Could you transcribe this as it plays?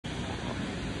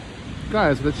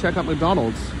Guys, let's check out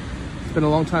McDonald's. It's been a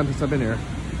long time since I've been here.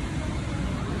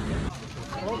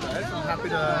 Hello guys, I'm happy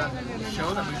to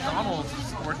show that McDonald's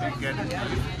is working again.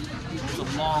 It's a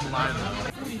long line though.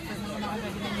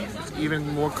 It's even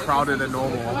more crowded than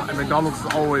normal. And McDonald's is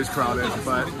always crowded,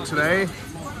 but today,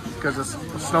 because it's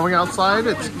snowing outside,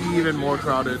 it's even more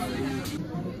crowded.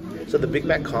 So the Big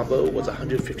Mac combo was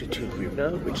 152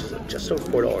 hryvnia, which is just over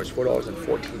 $4,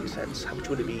 $4.14. How much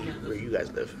would it be where you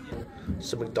guys live?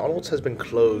 So McDonald's has been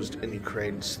closed in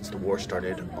Ukraine since the war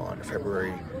started on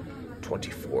February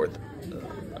 24th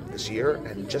of this year,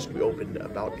 and just reopened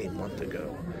about a month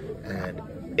ago. And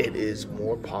it is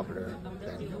more popular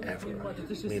than ever.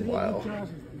 Meanwhile,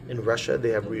 in Russia, they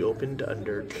have reopened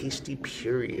under Tasty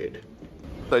Period.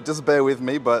 So just bear with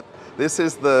me, but this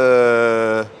is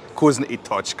the Kuzn i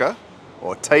Tochka,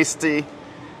 or Tasty,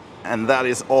 and that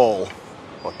is all,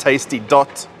 or Tasty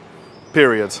dot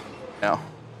period.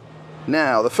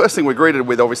 Now, the first thing we're greeted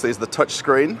with obviously is the touch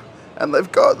screen, and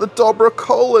they've got the Dobra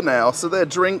Cola now. So their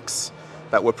drinks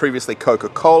that were previously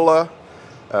Coca-Cola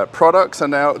products are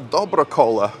now Dobra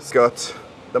Cola. It's got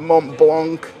the Mont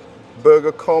Blanc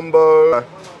burger combo,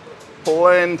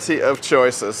 plenty of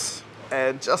choices,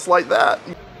 and just like that.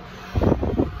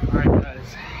 Alright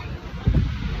guys,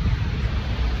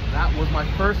 that was my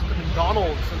first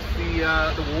McDonald's since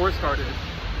the war started.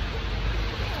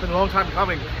 It's been a long time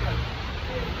coming.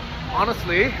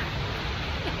 Honestly,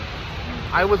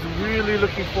 I was really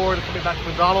looking forward to coming back to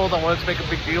McDonald's. I wanted to make a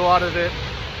big deal out of it,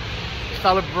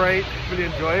 celebrate, really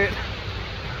enjoy it.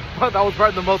 But that was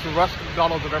probably the most rushed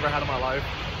McDonald's I've ever had in my life.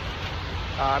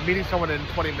 I'm meeting someone in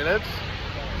 20 minutes,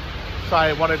 so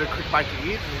I wanted a quick bite to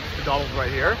eat, and McDonald's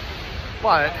right here.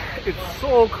 But it's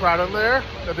so crowded there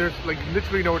that there's like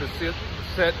literally nowhere to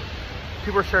sit.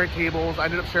 People are sharing tables. I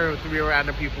ended up sharing with 3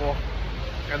 random people,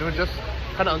 and it was just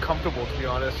kind of uncomfortable, to be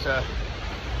honest, to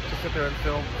sit there and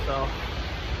film. So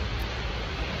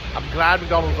I'm glad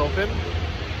McDonald's open,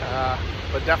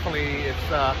 but definitely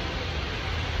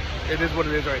it is what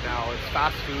it is right now. It's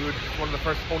fast food. It's one of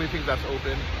the only things that's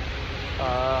open.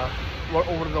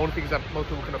 One of the only things that most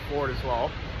people can afford as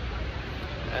well.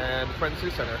 And Friends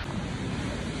City Center.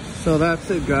 So that's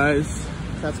it, guys.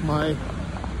 That's my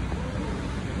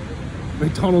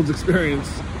McDonald's experience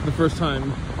for the first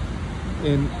time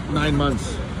in 9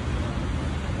 months.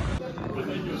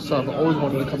 So I've always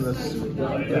wanted to come to this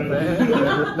cafe.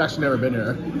 I've actually never been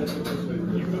here,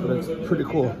 but it's pretty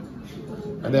cool.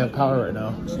 And they have power right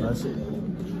now. It's nice.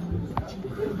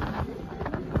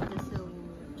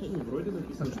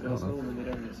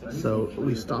 So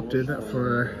we stopped in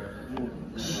for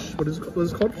what is it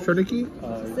called? Cherniki?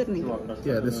 Sydney.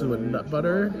 Yeah, this is with nut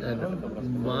butter and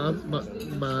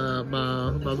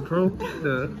mazapro.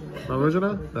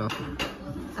 Marozhana? No.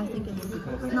 I think it's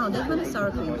no. That one is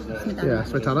sour cream. Smetana. Yeah,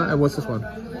 smetana. And what's this one?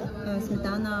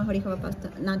 Smetana, horikava pasta,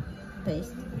 nut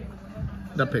paste.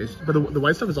 Nut paste. But the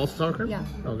white stuff is also sour cream? Yeah.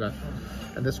 Oh god.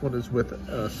 And this one is with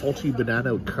salty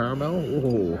banana with caramel.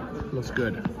 Oh, looks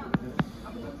good.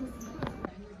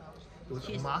 It was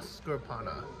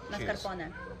mascarpone.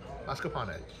 Mascarpone.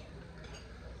 Mascarpone.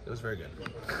 It was very good.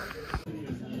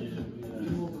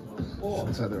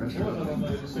 Inside the restaurant.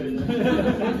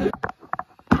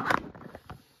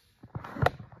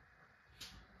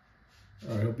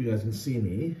 Alright, I hope you guys can see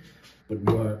me, but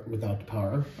we are without the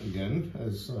power again,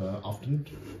 as often.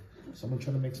 Someone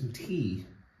trying to make some tea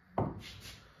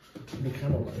in the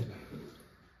candlelight.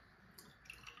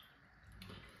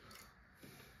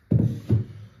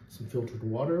 Some filtered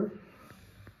water.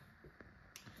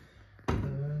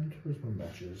 And where's my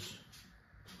matches?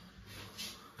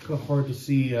 It's kind of hard to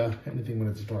see anything when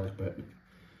it's dark, but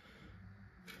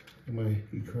my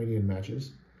Ukrainian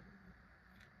matches.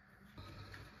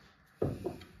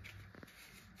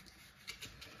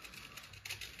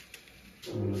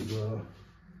 And,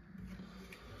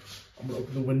 I'm gonna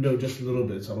open the window just a little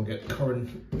bit so I don't get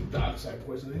carbon dioxide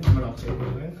poisoning, monoxide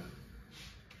poisoning.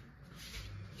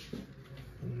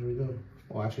 And here we go.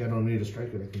 Well, actually, I don't need to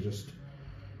strike it. I can just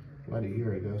light it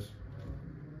here, I guess.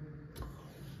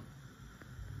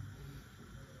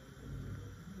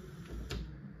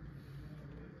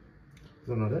 Is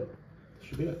that not it? That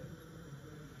should be it.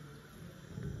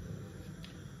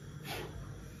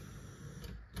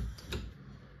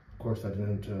 Of course, I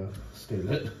didn't stay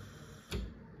lit.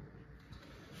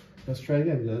 Let's try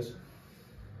again, guys.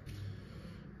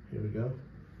 Here we go.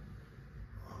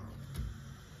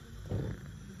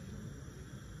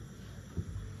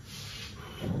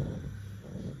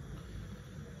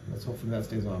 Let's hopefully that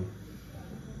stays on.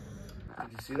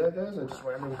 Did you see that, guys? I just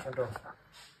randomly turned off.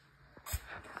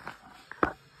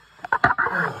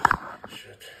 Oh,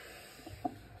 shit.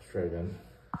 Let's try again.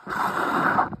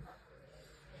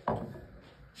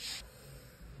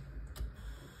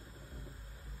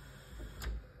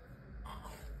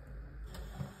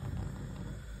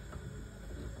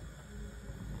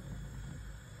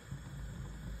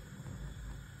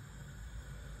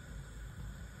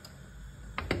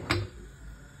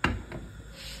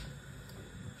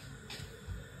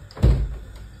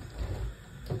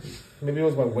 Maybe it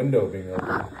was my window being open.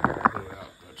 Yeah, but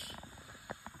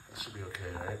that should be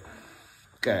okay, right?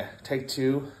 Okay, take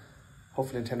two.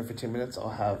 Hopefully in 10 or 15 minutes, I'll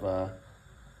have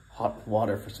hot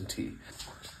water for some tea.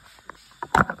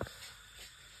 I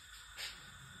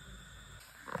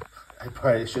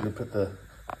probably should have put the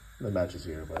matches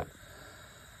here, but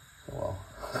oh well.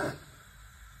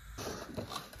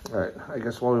 All right, I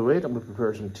guess while we wait, I'm gonna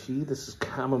prepare some tea. This is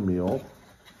chamomile.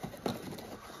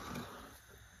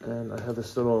 And I have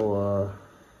this little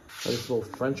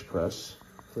French press,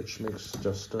 which makes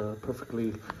just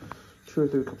perfectly 2 or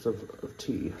 3 cups of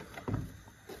tea.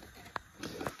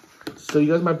 So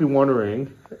you guys might be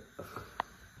wondering,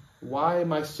 why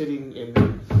am I sitting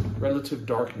in relative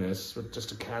darkness with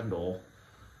just a candle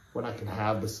when I can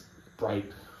have this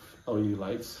bright LED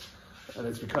lights? And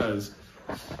it's because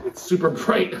it's super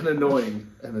bright and annoying.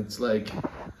 And it's like, I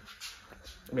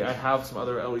mean, I have some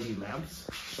other LED lamps,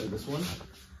 like this one.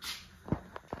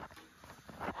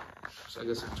 So I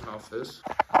guess I can turn off this.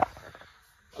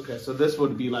 Okay, so this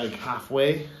would be like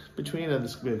halfway between, and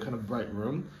this would be a kind of bright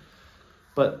room.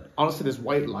 But honestly, this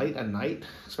white light at night,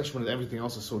 especially when everything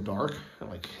else is so dark,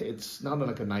 like it's not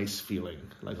like a nice feeling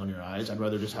like on your eyes. I'd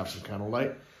rather just have some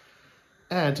candlelight.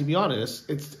 And to be honest,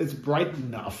 it's bright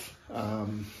enough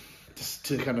just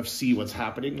to kind of see what's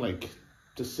happening, like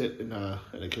to sit in a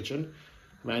kitchen.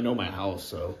 I mean, I know my house,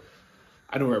 so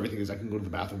I know where everything is. I can go to the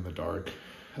bathroom in the dark.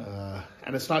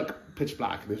 And it's not pitch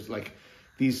black. There's like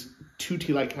these 2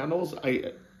 tea light candles.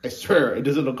 I swear it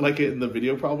doesn't look like it in the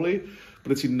video probably,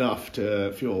 but it's enough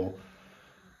to feel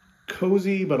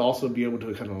cozy, but also be able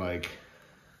to kind of like,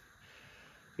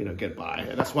 you know, get by.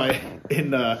 And that's why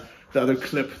in the other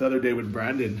clip the other day when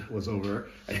Brandon was over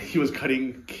and he was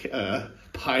cutting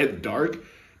pie in the dark,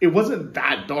 it wasn't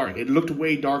that dark. It looked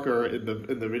way darker in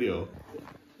the video.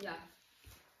 Yeah.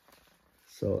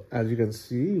 So as you can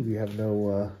see, we have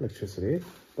no electricity,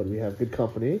 but we have good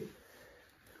company.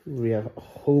 We have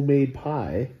homemade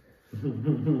pie.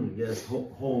 Yes,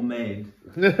 homemade.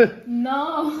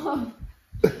 No.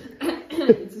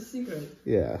 It's a secret.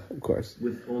 Yeah, of course.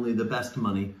 With only the best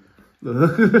money.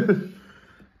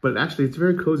 But actually, it's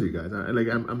very cozy, guys.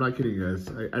 I'm not kidding you guys.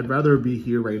 I'd rather be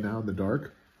here right now in the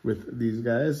dark with these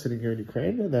guys sitting here in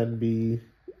Ukraine than be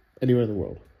anywhere in the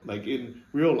world. Like in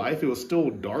real life, it was still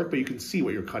dark, but you can see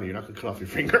what you're cutting. You're not gonna cut off your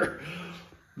finger.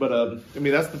 But I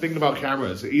mean, that's the thing about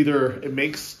cameras. Either it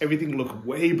makes everything look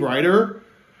way brighter,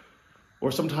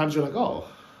 or sometimes you're like, oh,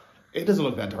 it doesn't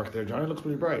look that dark there, John. It looks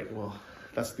pretty bright. Well,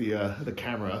 that's the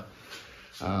camera.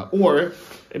 Or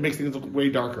it makes things look way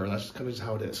darker. That's kind of just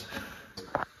how it is.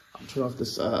 I'll turn off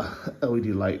this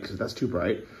LED light because that's too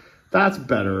bright. That's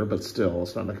better, but still,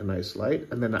 it's not like a nice light.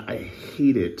 And then I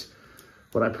hate it.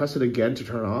 When I press it again to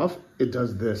turn off, it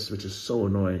does this, which is so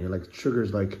annoying. It like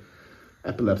triggers like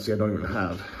epilepsy I don't even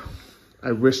have.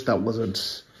 I wish that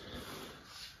wasn't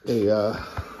I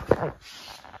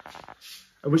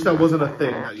wish that wasn't a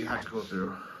thing that you had to go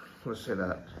through. Let's say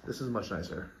that. This is much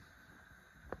nicer.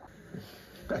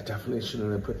 I definitely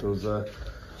shouldn't have put those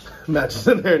matches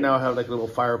in there. Now I have like a little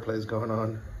fireplace going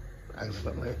on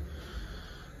accidentally.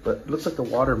 But it looks like the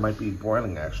water might be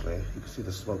boiling actually. You can see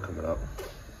the smoke coming up.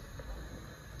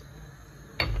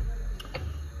 I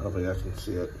don't know if you guys can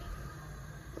see it.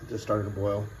 It just started to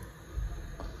boil.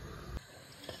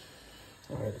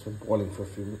 All right, it's been boiling for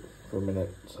a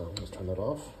minute, so let's turn that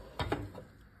off.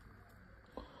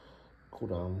 Cool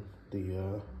down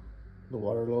the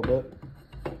water a little bit.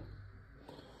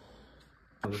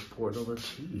 I'll just pour it over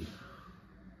tea.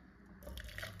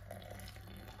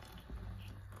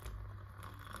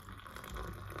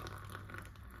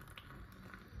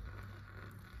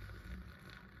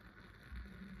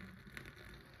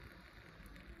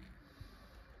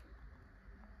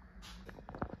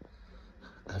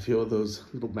 I feel those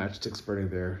little matchsticks burning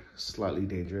there slightly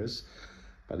dangerous.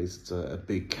 But at least it's a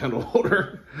big candle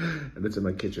holder and it's in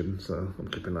my kitchen, so I'm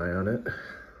keeping an eye on it.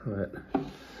 But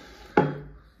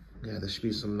yeah, there should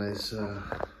be some nice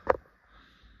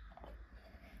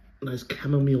nice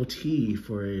chamomile tea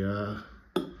for a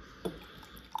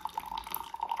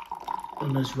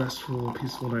nice restful,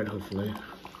 peaceful night, hopefully.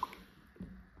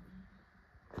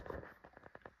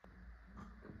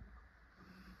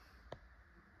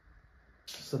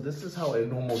 So this is how a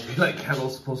normal daylight candle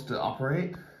is supposed to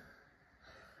operate.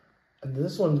 And And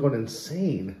this one's going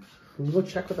insane. Let me go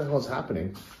check what the hell is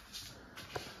happening.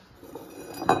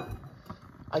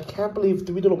 I can't believe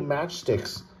 3 little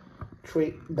matchsticks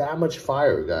create that much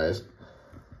fire, guys.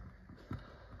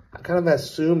 I kind of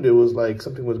assumed it was like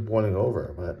something was boiling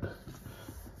over, but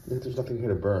there's nothing here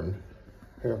to burn.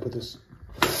 Here, I'll put this.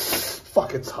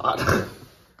 Fuck, it's hot.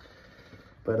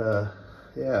 But,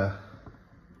 yeah.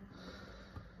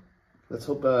 Let's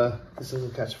hope this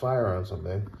doesn't catch fire on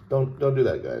something. Don't do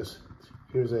that, guys.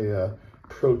 Here's a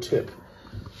pro tip.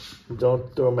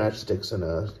 Don't throw matchsticks in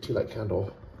a tea light candle.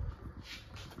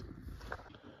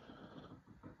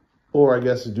 Or I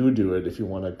guess do it if you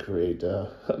want to create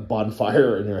a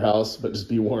bonfire in your house, but just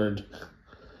be warned.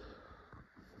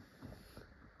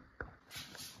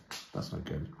 That's not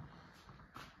good.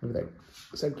 Look at that.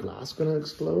 Is that glass gonna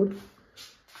explode?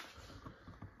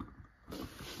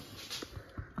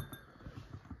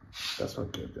 That's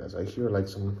not good, guys. I hear like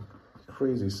some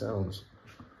crazy sounds.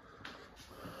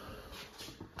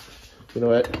 You know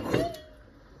what?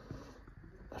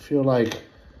 I feel like...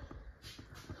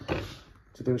 Do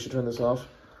you think we should turn this off?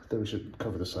 I think we should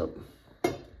cover this up.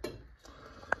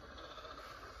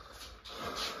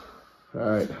 All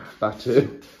right, back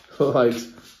to the lights.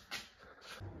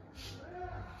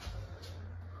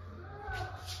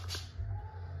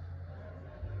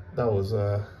 That was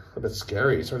a bit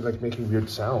scary. It started like making weird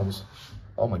sounds.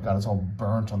 Oh my God, it's all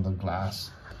burnt on the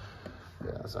glass.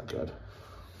 Yeah, that's not good.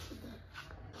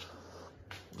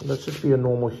 Let's just be a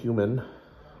normal human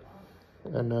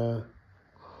and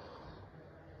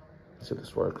see if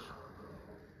this works.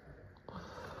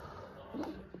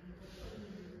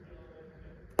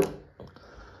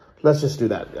 Let's just do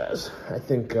that, guys. I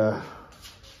think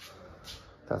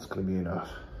that's gonna be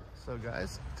enough. So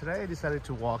guys, today I decided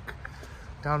to walk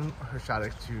down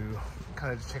Hershadek to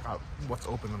kind of just check out what's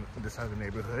open on this side of the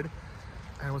neighborhood.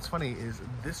 And what's funny is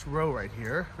this row right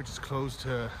here, which is closed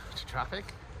to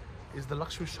traffic, is the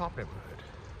luxury shop neighborhood.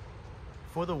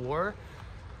 Before the war,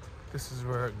 this is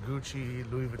where Gucci,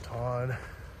 Louis Vuitton,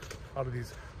 all of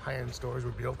these high-end stores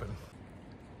would be open.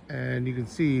 And you can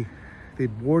see they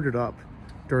boarded up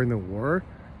during the war,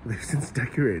 but they've since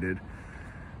decorated.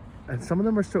 And some of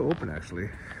them are still open, actually.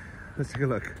 Let's take a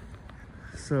look.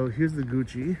 So here's the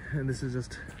Gucci, and this is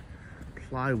just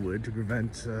plywood to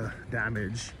prevent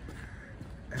damage.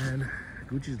 And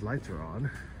Gucci's lights are on.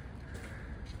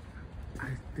 I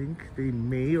think they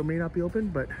may or may not be open,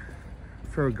 but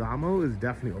Ferragamo is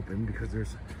definitely open because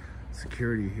there's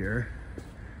security here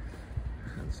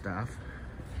and staff.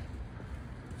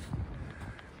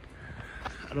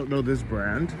 I don't know this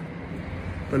brand,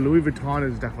 but Louis Vuitton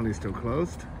is definitely still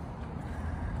closed.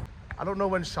 I don't know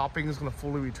when shopping is going to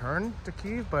fully return to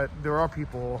Kyiv, but there are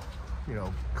people, you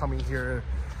know, coming here.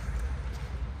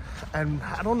 And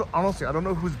I don't know, honestly, I don't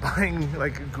know who's buying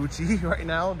like Gucci right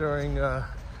now during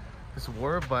this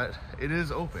war, but it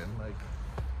is open. Like,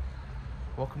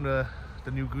 welcome to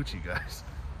the new Gucci, guys.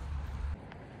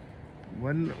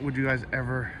 When would you guys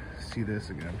ever see this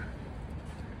again?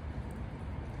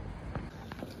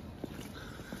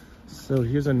 So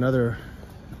here's another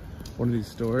one of these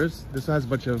stores. This has a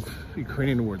bunch of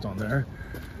Ukrainian words on there.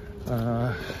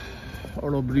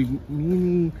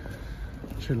 Orobrimini,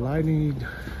 Chelini,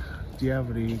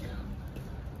 Diavri,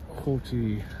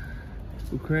 Khoti,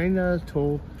 Ukraina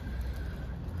to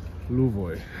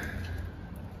Luvoy.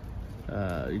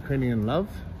 Ukrainian love.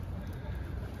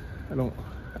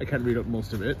 I can't read up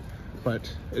most of it,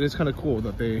 but it is kind of cool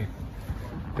that they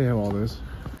have all this.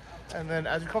 And then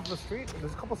as you come from the street,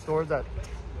 there's a couple stores that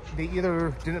they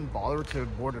either didn't bother to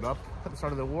board it up at the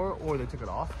start of the war, or they took it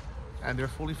off, and they're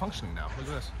fully functioning now. Look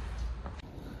at this.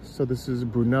 So this is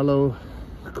Brunello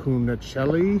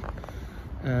Cunecelli,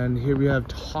 and here we have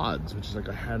Todd's, which is like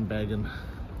a handbag and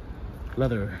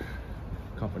leather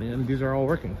company, and these are all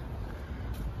working.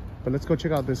 But let's go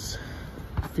check out this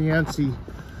fancy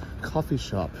coffee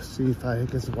shop, see if I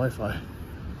get some Wi-Fi.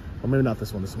 Or maybe not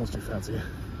this one, this one's too fancy.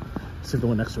 See if the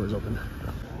one next door is open.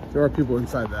 There are people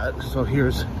inside that. So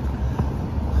here's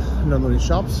another one of these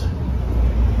shops.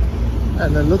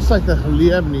 And then looks like the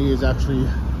Hliebny is actually,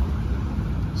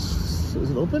 is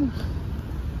it open?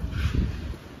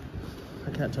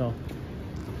 I can't tell.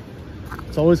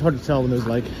 It's always hard to tell when there's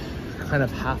like kind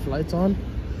of half lights on.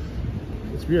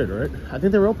 It's weird, right? I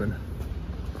think they're open.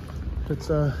 Let's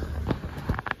go.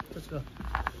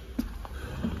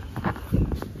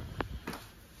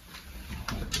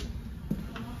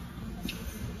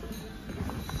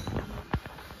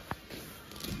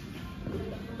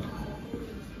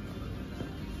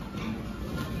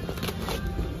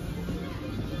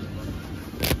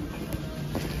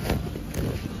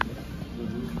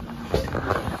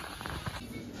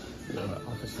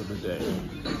 office of the day.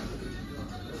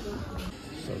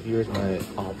 So here's my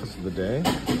office of the day.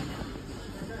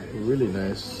 Really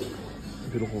nice,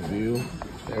 beautiful view.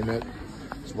 The internet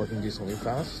is working decently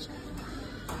fast.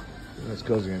 And it's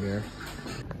cozy in here.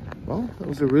 Well, it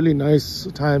was a really nice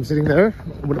time sitting there.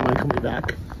 I wouldn't mind coming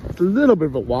back. It's a little bit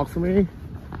of a walk for me,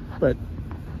 but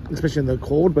especially in the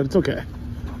cold, but it's okay.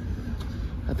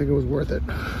 I think it was worth it.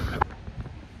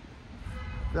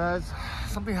 Guys,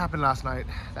 something happened last night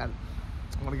that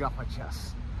I want to get off my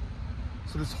chest.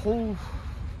 So this whole,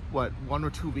 1 or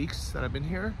 2 weeks that I've been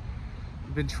here,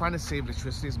 I've been trying to save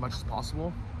electricity as much as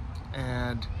possible.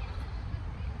 And,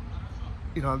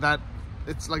 you know, that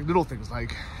it's like little things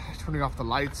like turning off the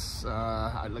lights.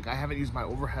 I haven't used my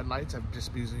overhead lights. I've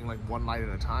just been using like one light at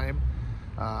a time.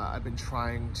 I've been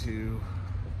trying to,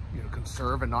 you know,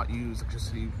 conserve and not use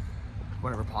electricity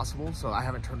whenever possible. So I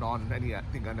haven't turned on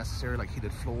anything unnecessary like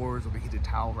heated floors or the heated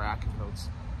towel rack, even though it's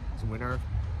winter.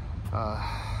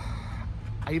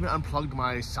 I even unplugged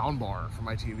my soundbar from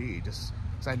my TV just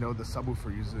because I know the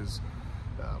subwoofer uses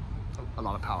a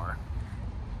lot of power.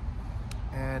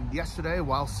 And yesterday,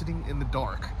 while sitting in the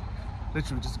dark,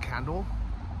 literally just a candle,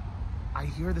 I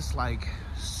hear this like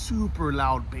super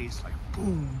loud bass, like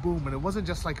boom, boom. And it wasn't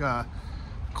just like a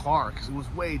car, because it was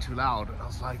way too loud. And I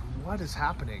was like, what is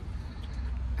happening?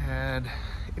 And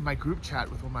in my group chat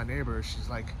with one of my neighbors, she's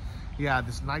like, yeah,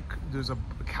 there's a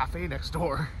cafe next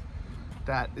door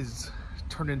that is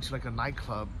turned into like a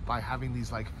nightclub by having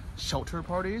these like shelter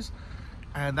parties.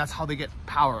 And that's how they get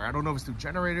power. I don't know if it's through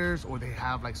generators or they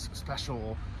have like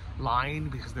special line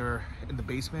because they're in the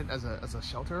basement as a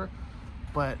shelter.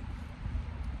 But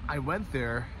I went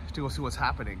there to go see what's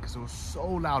happening because it was so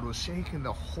loud. It was shaking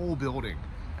the whole building.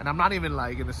 And I'm not even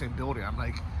like in the same building. I'm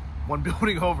like one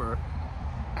building over.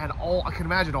 And I can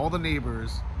imagine all the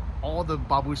neighbors, all the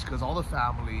babushkas, all the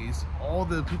families, all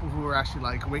the people who are actually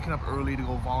like waking up early to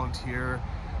go volunteer,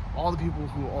 all the people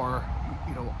who are,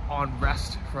 you know, on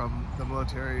rest from the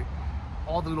military,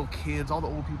 all the little kids, all the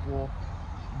old people,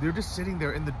 they're just sitting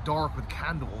there in the dark with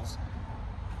candles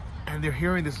and they're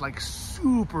hearing this like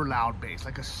super loud bass,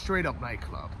 like a straight up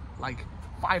nightclub, like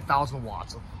 5,000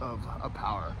 watts of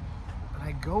power. And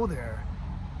I go there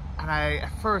and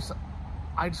at first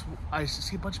I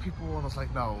see a bunch of people and I was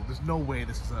like, no, there's no way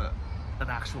this is an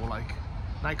actual like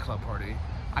nightclub party.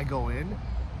 I go in,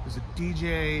 there's a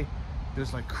DJ,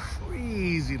 there's like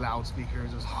crazy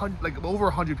loudspeakers, there's like over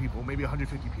 100 people, maybe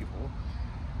 150 people.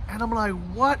 And I'm like,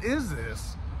 what is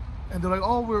this? And they're like,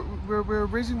 oh, we're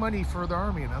raising money for the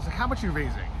army. And I was like, how much are you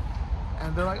raising?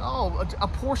 And they're like, oh, a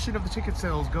portion of the ticket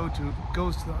sales goes to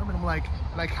the army. And I'm like,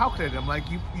 and I calculated, I'm like,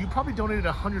 you probably donated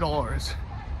 $100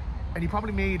 and you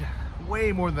probably made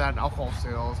way more than that in alcohol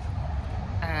sales.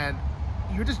 And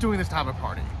you're just doing this to have a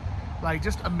party. Like,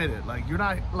 just admit it. Like, you're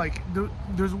not, like,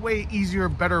 there's way easier,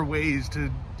 better ways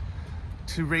to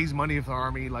raise money for the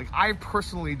army. Like, I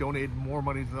personally donated more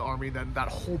money to the army than that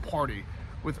whole party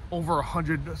with over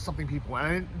 100 something people, and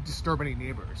I didn't disturb any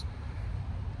neighbors.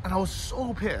 And I was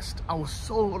so pissed. I was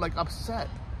so like upset.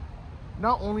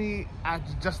 Not only at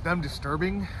just them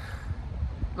disturbing,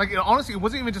 like, you know, honestly, it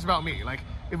wasn't even just about me. Like,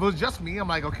 if it was just me, I'm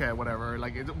like, okay, whatever.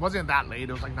 Like, it wasn't that late.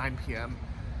 It was like 9 p.m.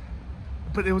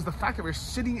 But it was the fact that we're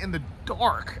sitting in the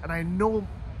dark, and I know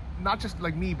not just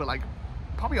like me, but like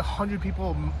probably 100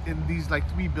 people in these like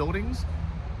 3 buildings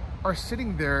are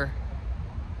sitting there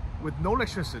with no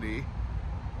electricity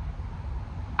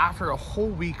after a whole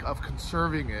week of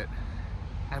conserving it,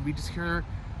 and we just hear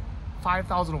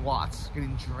 5,000 watts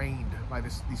getting drained by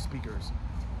these speakers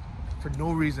for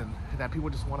no reason, that people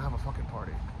just want to have a fucking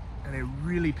party. And it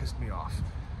really pissed me off.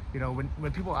 You know,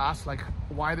 when people ask like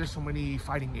why there's so many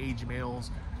fighting age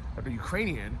males that are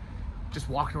Ukrainian just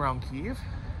walking around Kyiv,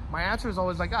 my answer is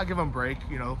always like, I'll give them a break.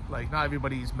 You know, like, not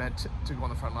everybody's meant to go on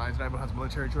the front lines, and everyone has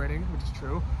military training, which is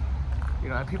true. You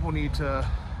know, and people need to,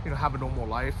 you know, have a normal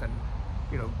life, and,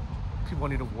 you know, people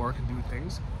need to work and do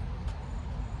things.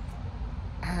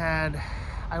 And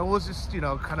I always just, you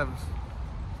know, kind of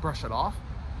brush it off.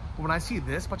 But when I see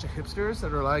this bunch of hipsters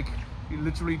that are like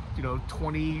literally, you know,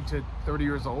 20 to 30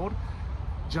 years old,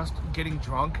 just getting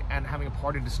drunk and having a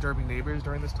party and disturbing neighbors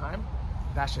during this time,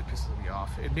 that shit pisses me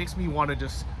off. It makes me want to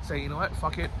just say, you know what,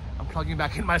 fuck it, I'm plugging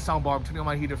back in my soundbar, I'm turning on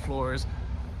my heated floors,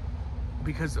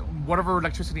 because whatever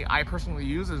electricity I personally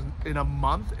use in a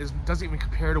month doesn't even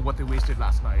compare to what they wasted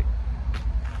last night.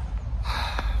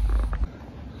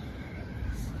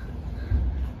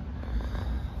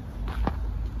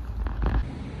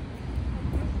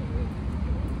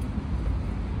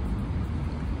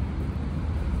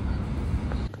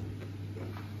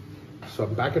 So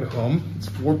I'm back at home, it's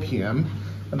 4 p.m.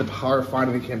 and the power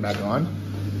finally came back on.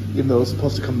 even though it's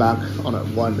supposed to come back on at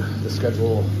 1, the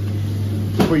schedule,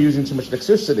 we're using too much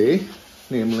electricity,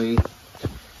 namely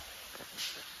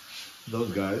those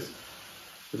guys,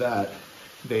 that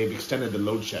they've extended the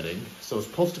load shedding. So it's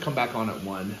supposed to come back on at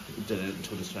 1. It didn't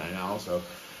until just now. So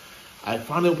I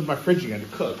finally opened my fridge again to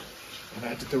cook, and I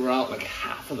had to throw out like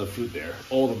half of the food there,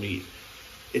 all the meat.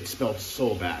 It smelled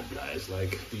so bad, guys.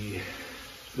 Like the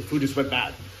food just went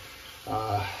bad.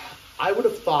 I would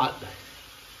have thought,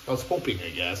 I was hoping,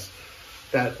 I guess,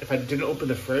 that if I didn't open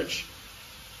the fridge,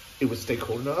 it would stay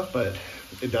cold enough, but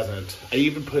it doesn't. I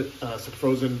even put some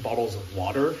frozen bottles of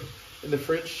water in the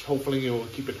fridge. Hopefully it will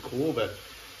keep it cool, but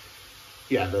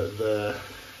yeah, the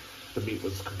meat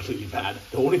was completely bad.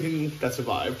 The only thing that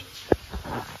survived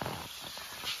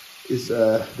is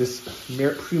this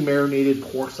pre-marinated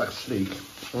pork/steak.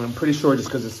 And I'm pretty sure just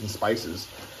because it's some spices.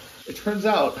 It turns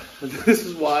out this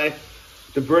is why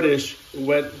the British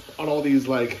went on all these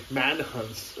like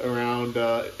manhunts around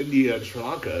India and Sri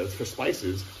Lanka. It's for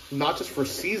spices, not just for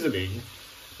seasoning,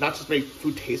 not just make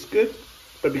food taste good,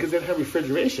 but because they didn't have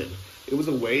refrigeration. It was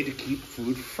a way to keep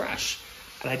food fresh.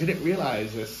 And I didn't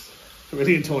realize this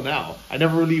really until now. I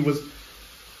never really was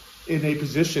in a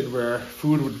position where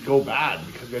food would go bad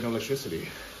because we had no electricity.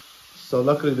 So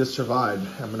luckily this survived.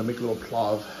 I'm gonna make a little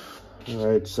plov. All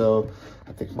right, so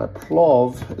I think my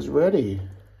plov is ready.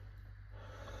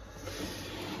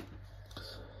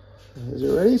 Is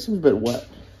it ready? It seems a bit wet.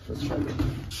 Let's check.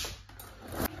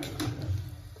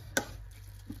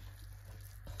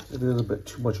 It is a bit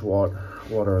too much water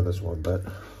on this one, but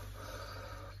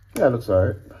yeah, it looks all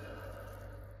right.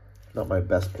 Not my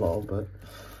best plov, but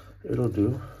it'll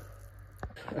do.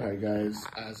 All right, guys,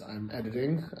 as I'm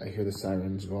editing, I hear the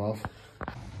sirens go off.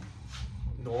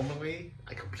 Normally,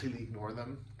 I completely ignore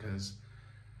them because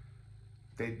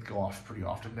they go off pretty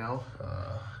often now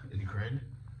in Ukraine.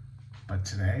 But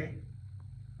today,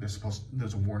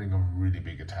 there's a warning of a really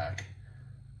big attack.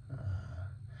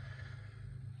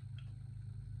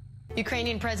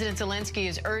 Ukrainian President Zelensky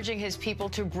is urging his people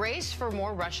to brace for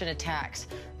more Russian attacks.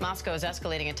 Moscow is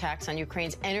escalating attacks on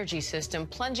Ukraine's energy system,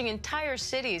 plunging entire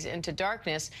cities into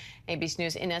darkness. ABC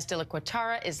News' Ines de la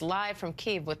Quatara is live from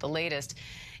Kyiv with the latest.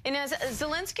 Ines,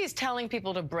 Zelensky is telling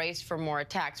people to brace for more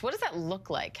attacks. What does that look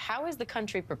like? How is the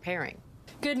country preparing?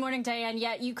 Good morning, Diane.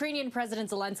 Yet Ukrainian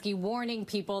President Zelensky warning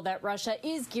people that Russia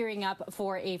is gearing up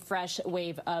for a fresh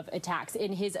wave of attacks.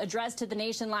 In his address to the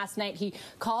nation last night, he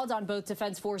called on both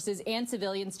defense forces and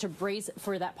civilians to brace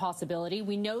for that possibility.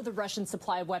 We know the Russian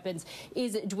supply of weapons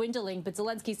is dwindling, but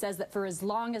Zelensky says that for as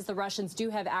long as the Russians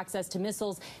do have access to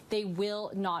missiles, they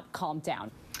will not calm down.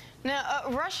 Now,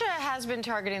 Russia has been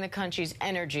targeting the country's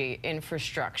energy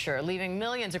infrastructure, leaving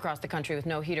millions across the country with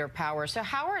no heat or power. So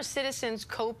how are citizens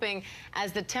coping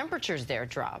as the temperatures there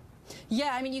drop? Yeah,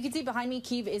 I mean, you can see behind me,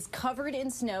 Kyiv is covered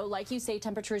in snow. Like you say,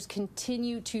 temperatures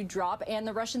continue to drop, and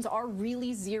the Russians are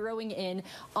really zeroing in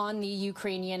on the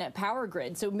Ukrainian power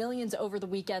grid. So millions over the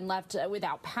weekend left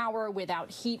without power,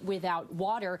 without heat, without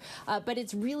water. But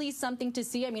it's really something to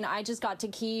see. I mean, I just got to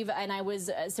Kyiv, and I was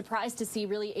surprised to see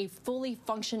really a fully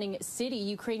functioning city.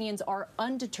 Ukrainians are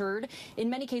undeterred. In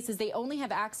many cases, they only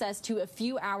have access to a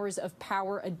few hours of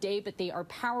power a day, but they are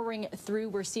powering through.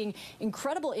 We're seeing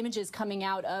incredible images coming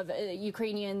out of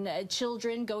Ukrainian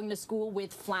children going to school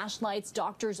with flashlights,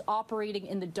 doctors operating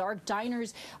in the dark,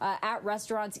 diners at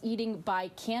restaurants eating by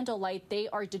candlelight. They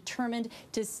are determined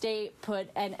to stay put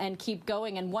and keep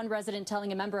going. And one resident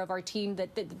telling a member of our team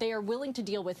that they are willing to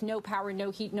deal with no power,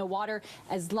 no heat, no water,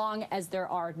 as long as there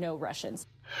are no Russians.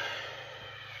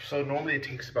 So normally it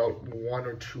takes about 1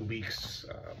 or 2 weeks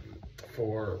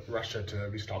for Russia to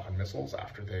restock on missiles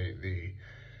after they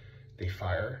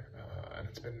fire, and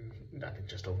it's been, I think,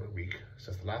 just over a week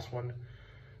since the last one.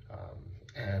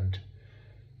 And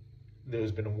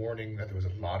there's been a warning that there was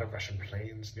a lot of Russian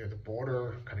planes near the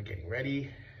border, kind of getting ready,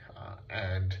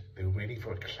 and they were waiting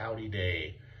for a cloudy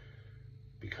day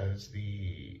because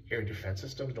the air defense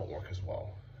systems don't work as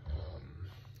well,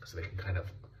 so they can kind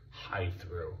of hide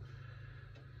through.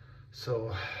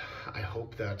 So I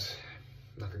hope that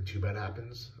nothing too bad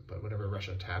happens, but whenever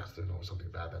Russia attacks, there's always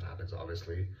something bad that happens,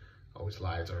 obviously. Always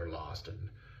lives are lost and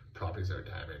properties are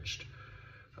damaged.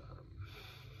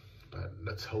 But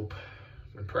let's hope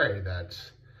and pray that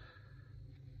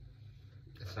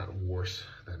it's not worse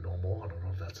than normal. I don't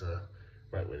know if that's a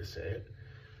right way to say it.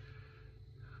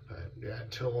 But yeah,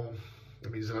 until, I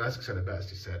mean, Zelensky said it best.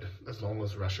 He said, as long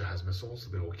as Russia has missiles,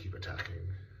 they will keep attacking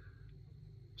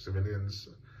civilians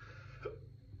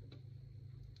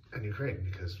and Ukraine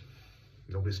because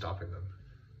nobody's stopping them.